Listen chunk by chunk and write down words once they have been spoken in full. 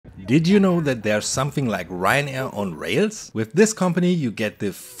Did you know that there's something like Ryanair on rails? With this company you get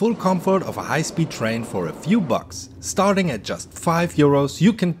the full comfort of a high-speed train for a few bucks. Starting at just €5,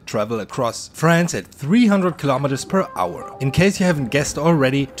 you can travel across France at 300 km per hour. In case you haven't guessed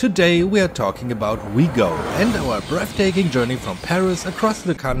already, today we are talking about Ouigo and our breathtaking journey from Paris across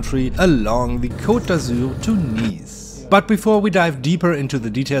the country along the Côte d'Azur to Nice. But before we dive deeper into the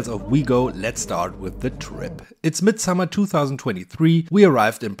details of Ouigo, let's start with the trip. It's midsummer 2023, we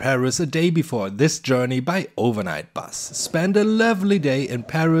arrived in Paris a day before this journey by overnight bus. Spent a lovely day in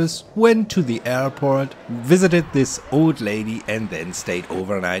Paris, went to the airport, visited this old lady and then stayed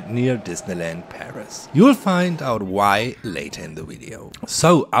overnight near Disneyland Paris. You'll find out why later in the video.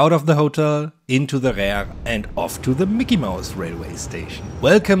 So out of the hotel, into the Reens and off to the Mickey Mouse railway station.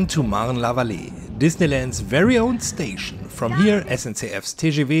 Welcome to Marne la Vallee, Disneyland's very own station. From here SNCF's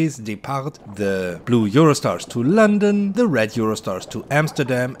TGVs depart, the blue Eurostars to London, the red Eurostars to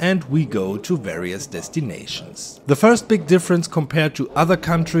Amsterdam, and we go to various destinations. The first big difference compared to other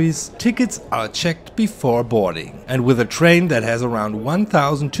countries, tickets are checked before boarding. And with a train that has around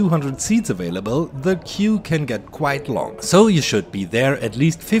 1,200 seats available, the queue can get quite long. So you should be there at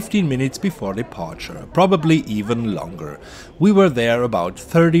least 15 minutes before departure, probably even longer. We were there about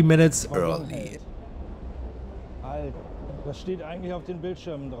 30 minutes early. Das steht eigentlich auf den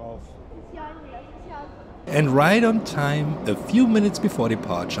Bildschirmen drauf. And right on time, a few minutes before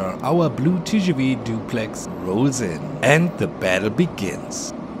departure, our blue TGV duplex rolls in and the battle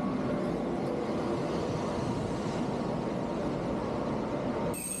begins.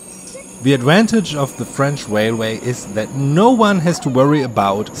 The advantage of the French railway is that no one has to worry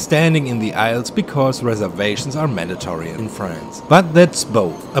about standing in the aisles because reservations are mandatory in France. But that's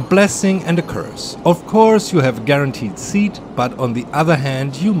both a blessing and a curse. Of course you have a guaranteed seat, but on the other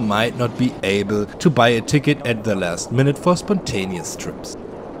hand you might not be able to buy a ticket at the last minute for spontaneous trips.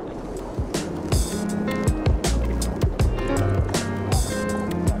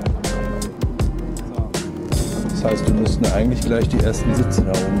 Das heißt, wir müssten eigentlich gleich die ersten Sitze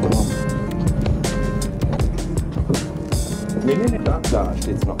da oben bekommen. Nee, da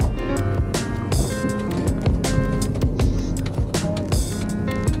steht's noch.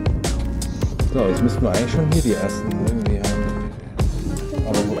 So, jetzt müssten wir eigentlich schon hier die ersten irgendwie haben.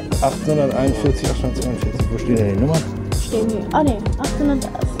 Aber wo? 841, 842, wo stehen denn die Nummern? Stehen die? Ah ne,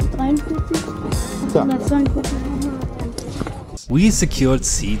 843, 842. We secured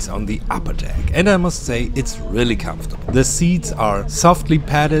seats on the upper deck and I must say it's really comfortable. The seats are softly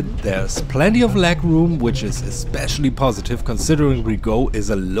padded, there's plenty of leg room, which is especially positive considering Ouigo is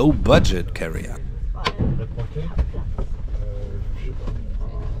a low budget carrier.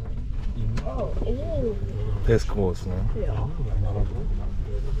 Der ist groß, ne?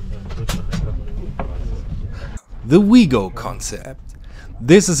 The Ouigo concept.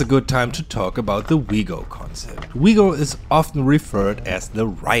 This is a good time to talk about the Ouigo concept. Ouigo is often referred as the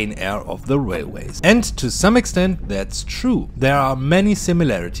Ryanair of the railways. And to some extent that's true. There are many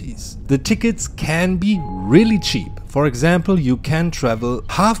similarities. The tickets can be really cheap. For example, you can travel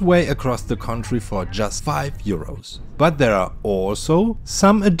halfway across the country for just €5. But there are also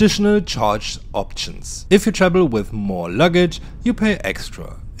some additional charge options. If you travel with more luggage, you pay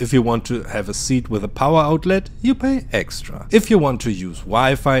extra. If you want to have a seat with a power outlet, you pay extra. If you want to use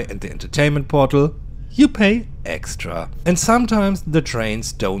Wi-Fi and the entertainment portal, you pay extra. And sometimes the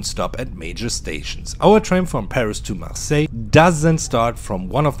trains don't stop at major stations. Our train from Paris to Marseille doesn't start from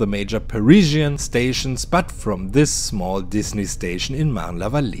one of the major Parisian stations, but from this small Disney station in Marne la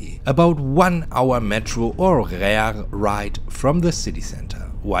Vallee. About 1 hour metro or RER ride from the city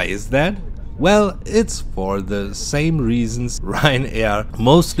center. Why is that? Well, it's for the same reasons Ryanair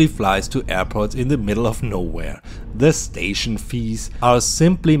mostly flies to airports in the middle of nowhere. The station fees are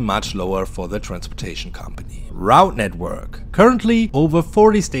simply much lower for the transportation company. Route network. Currently, over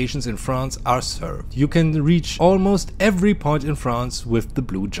 40 stations in France are served. You can reach almost every point in France with the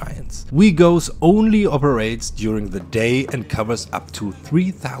Blue Giants. Ouigo only operates during the day and covers up to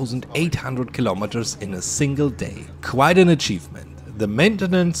 3,800 kilometers in a single day. Quite an achievement. The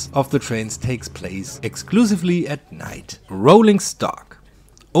maintenance of the trains takes place exclusively at night. Rolling stock.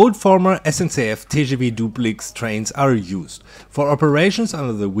 Old former SNCF TGV duplex trains are used. For operations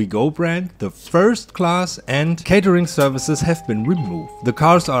under the Ouigo brand, the first class and catering services have been removed. The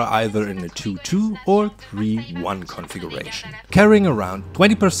cars are either in a 2-2 or 3-1 configuration, carrying around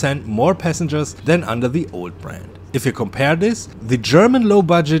 20% more passengers than under the old brand. If you compare this, the German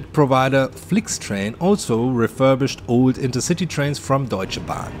low-budget provider Flixtrain also refurbished old intercity trains from Deutsche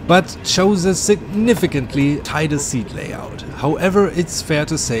Bahn, but chose a significantly tighter seat layout. However, it's fair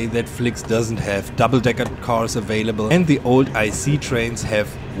to say that Flix doesn't have double-decker cars available, and the old IC trains have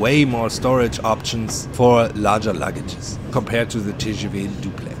way more storage options for larger luggages compared to the TGV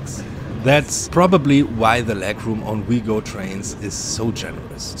duplex. That's probably why the legroom on Ouigo trains is so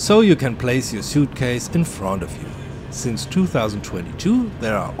generous. So you can place your suitcase in front of you. Since 2022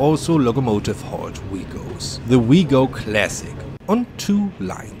 there are also locomotive hauled Ouigos. The Ouigo Classic on 2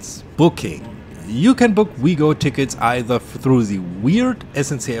 lines. Booking. You can book Ouigo tickets either through the weird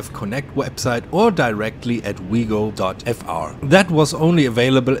SNCF Connect website or directly at ouigo.fr. That was only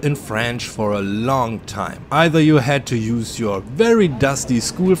available in French for a long time. Either you had to use your very dusty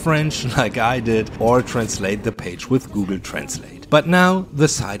school French like I did, or translate the page with Google Translate. But now the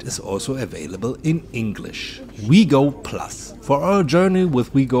site is also available in English. Ouigo Plus. For our journey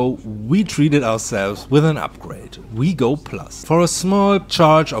with Ouigo, we treated ourselves with an upgrade. Ouigo Plus. For a small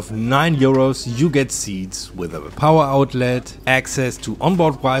charge of €9, you get seats with a power outlet, access to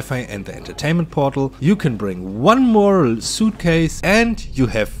onboard Wi-Fi and the entertainment portal. You can bring one more suitcase and you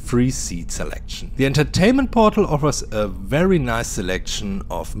have free seat selection. The entertainment portal offers a very nice selection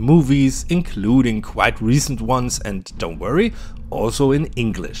of movies, including quite recent ones, and don't worry, also in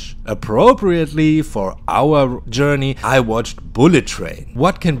English. Appropriately for our journey, I watched Bullet Train.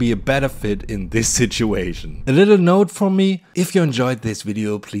 What can be a better fit in this situation? A little note from me: if you enjoyed this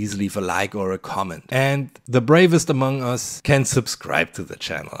video, please leave a like or a comment. And the bravest among us can subscribe to the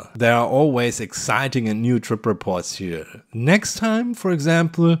channel. There are always exciting and new trip reports here. Next time, for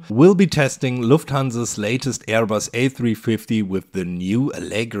example, we'll be testing Lufthansa's latest Airbus A350 with the new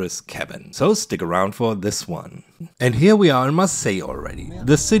Allegris cabin. So stick around for this one. And here we are in Marseille already.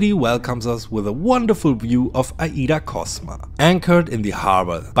 The city welcomes us with a wonderful view of Aida Cosma, anchored in the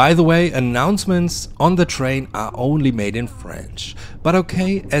harbor. By the way, announcements on the train are only made in French. But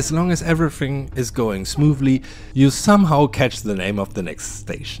okay, as long as everything is going smoothly, you somehow catch the name of the next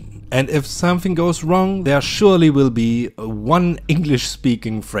station. And if something goes wrong, there surely will be one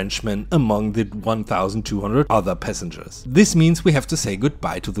English-speaking Frenchman among the 1,200 other passengers. This means we have to say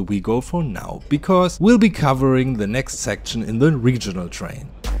goodbye to the Ouigo for now, because we'll be covering the next section in the regional train.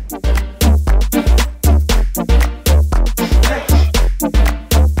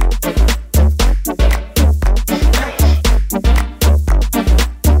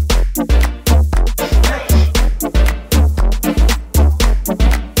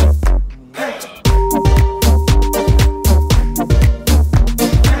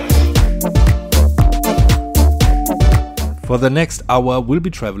 For the next hour, we'll be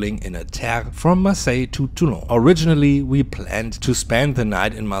traveling in a terre from Marseille to Toulon. Originally, we planned to spend the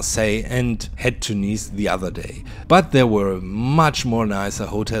night in Marseille and head to Nice the other day, but there were much more nicer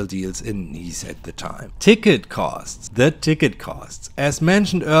hotel deals in Nice at the time. Ticket costs. The ticket costs. As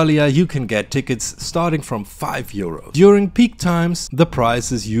mentioned earlier, you can get tickets starting from €5. During peak times, the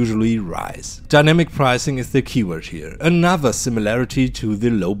prices usually rise. Dynamic pricing is the keyword here, another similarity to the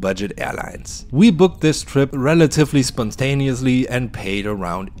low-budget airlines. We booked this trip relatively spontaneously and paid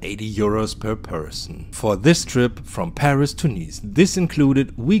around €80 per person. For this trip from Paris to Nice, this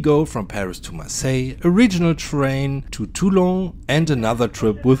included Ouigo from Paris to Marseille, a regional train to Toulon, and another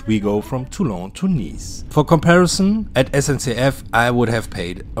trip with Ouigo from Toulon to Nice. For comparison, at SNCF I would have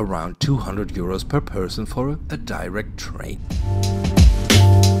paid around €200 per person for a direct train.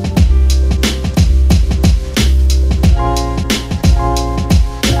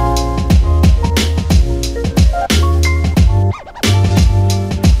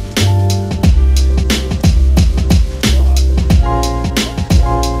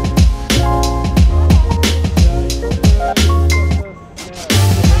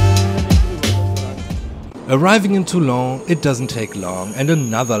 Arriving in Toulon, it doesn't take long and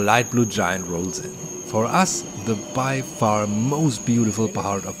another light blue giant rolls in. For us, the by far most beautiful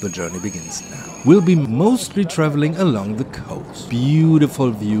part of the journey begins now. We'll be mostly traveling along the coast.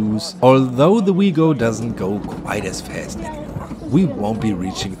 Beautiful views, although the Ouigo doesn't go quite as fast anymore. We won't be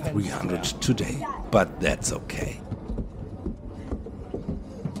reaching 300 today, but that's okay.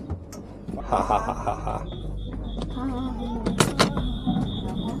 Ha ha ha ha ha.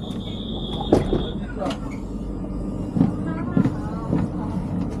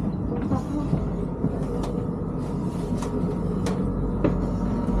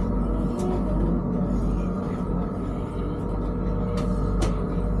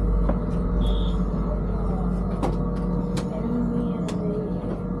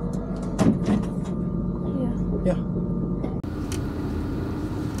 Ja.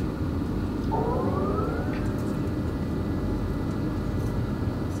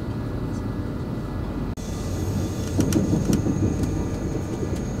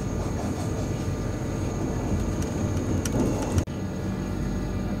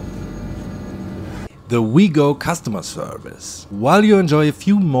 the Ouigo customer service. While you enjoy a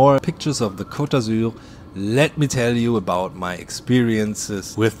few more pictures of the Côte d'Azur, let me tell you about my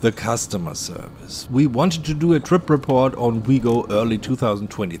experiences with the customer service. We wanted to do a trip report on Ouigo early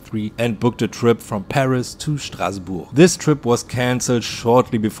 2023 and booked a trip from Paris to Strasbourg. This trip was cancelled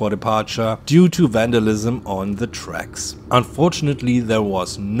shortly before departure due to vandalism on the tracks. Unfortunately, there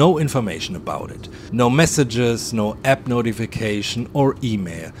was no information about it. No messages, no app notification or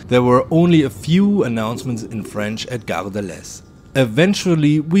email. There were only a few announcements in French at Gare de l'Est.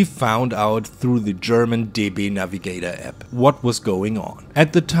 Eventually, we found out through the German DB Navigator app what was going on.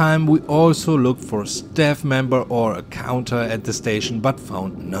 At the time, we also looked for a staff member or a counter at the station, but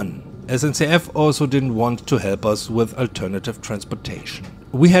found none. SNCF also didn't want to help us with alternative transportation.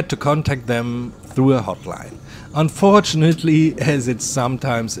 We had to contact them through a hotline. Unfortunately, as it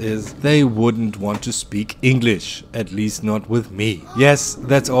sometimes is, they wouldn't want to speak English, at least not with me. Yes,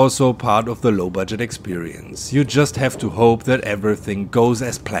 that's also part of the low-budget experience. You just have to hope that everything goes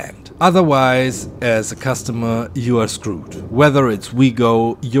as planned. Otherwise, as a customer, you are screwed. Whether it's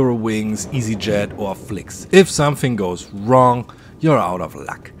Ouigo, Eurowings, EasyJet or Flix. If something goes wrong, you're out of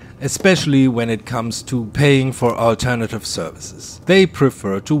luck. Especially when it comes to paying for alternative services. They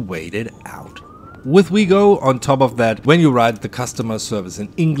prefer to wait it out. With Ouigo, on top of that, when you write the customer service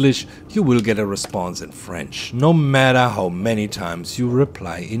in English, you will get a response in French, no matter how many times you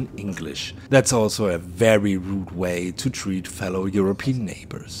reply in English. That's also a very rude way to treat fellow European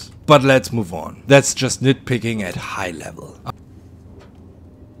neighbors. But let's move on. That's just nitpicking at high level.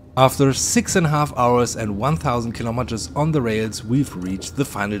 After 6.5 hours and 1000 kilometers on the rails, we've reached the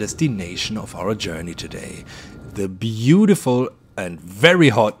final destination of our journey today. The beautiful and very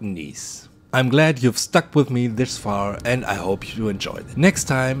hot Nice. I'm glad you've stuck with me this far and I hope you enjoyed it. Next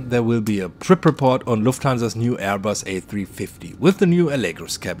time there will be a trip report on Lufthansa's new Airbus A350 with the new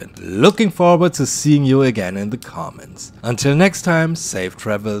Allegris cabin. Looking forward to seeing you again in the comments. Until next time, safe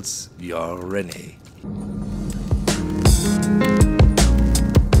travels, your René.